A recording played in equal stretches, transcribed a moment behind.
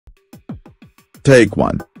Take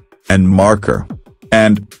one. And marker.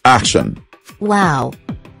 And action. Wow.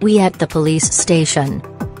 We at the police station.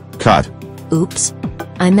 Cut. Oops.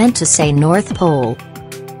 I meant to say North Pole.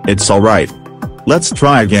 It's alright. Let's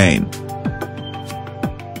try again.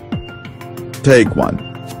 Take one.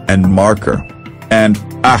 And marker. And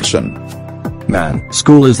action. Man,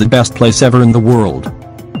 school is the best place ever in the world.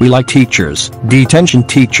 We like teachers, detention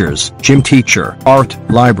teachers, gym teacher, art,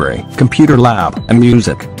 library, computer lab, and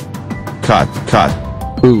music. Cut.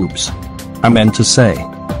 Oops. I meant to say.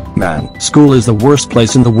 Man, school is the worst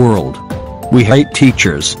place in the world. We hate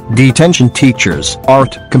teachers, detention teachers,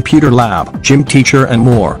 art, computer lab, gym teacher and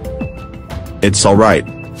more. It's alright.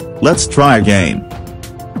 Let's try again.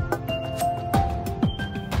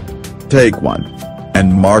 Take one.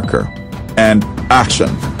 And marker. And action.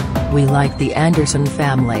 We like the Anderson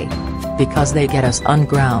family. Because they get us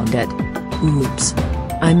ungrounded. Oops.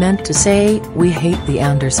 I meant to say we hate the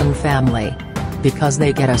Anderson family. Because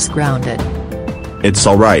they get us grounded. It's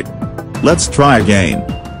alright. Let's try again.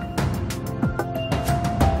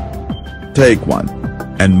 Take one.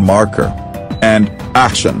 And marker. And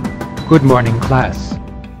action. Good morning, class.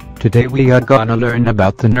 Today we are gonna learn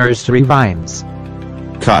about the nursery rhymes.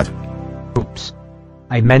 Cut. Oops.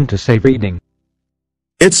 I meant to say reading.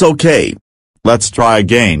 It's okay. Let's try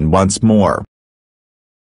again once more.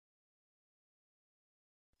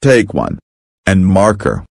 Take one. And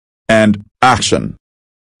marker. And action.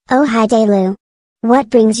 Oh hi Delu. What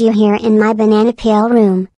brings you here in my banana peel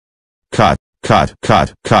room? Cut.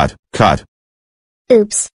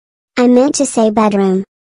 Oops. I meant to say bedroom.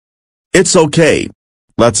 It's okay.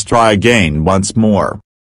 Let's try again once more.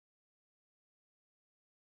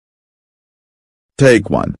 Take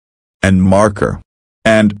one. And marker.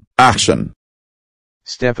 And action.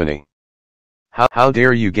 Stephanie. How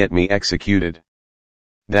dare you get me executed?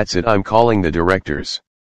 That's it, I'm calling the directors.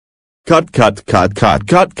 Cut.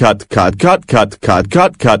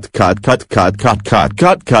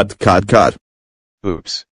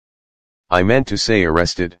 Oops. I meant to say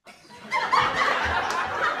arrested.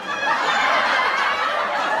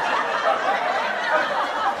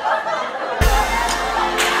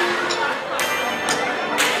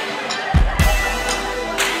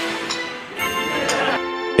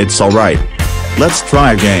 It's alright. Let's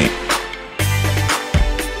try again.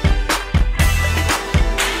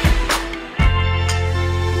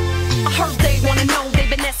 I heard they wanna know, they've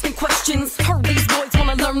been asking questions. Heard these boys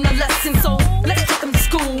wanna learn a lesson, so let's take them to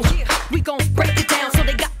school. We gon' break it down so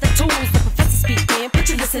they got the tools. The professor speaking, put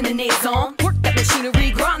your listening ears on. Work that machinery,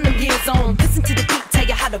 grind them gears on. Listen to the beat, tell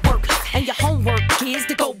you how to work. And your homework is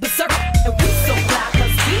to go berserk. And we so fly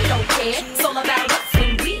cause we don't care. It's all about us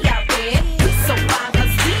when we out there. We so fly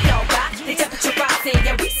cause we all got the temperature rising,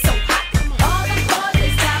 yeah we so hot. All the boys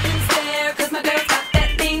they stop and stare, cause my girls got that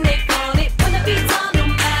thing they want it. When the beat's on no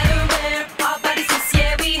matter where, our bodies just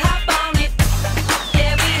yeah we hop on it.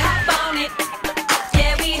 Yeah we hop on it.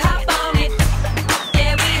 Yeah we hop on it.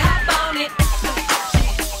 Yeah we hop on it.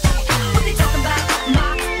 What they talking about?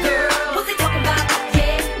 My girl. What they talking about?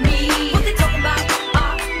 Yeah me. What they talking about?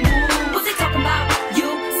 Our move. What they talking about? You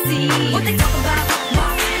see. What they talking about?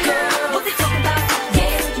 My girl. What they talking about?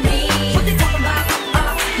 Yeah me. What they talking about?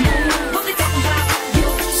 Our move. What they talking about? You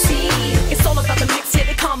see. It's all about the mix, yeah,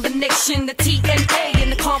 the combination, the T and A in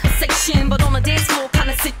the conversation, but on a dance floor kind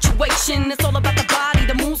of situation. It's all about the body.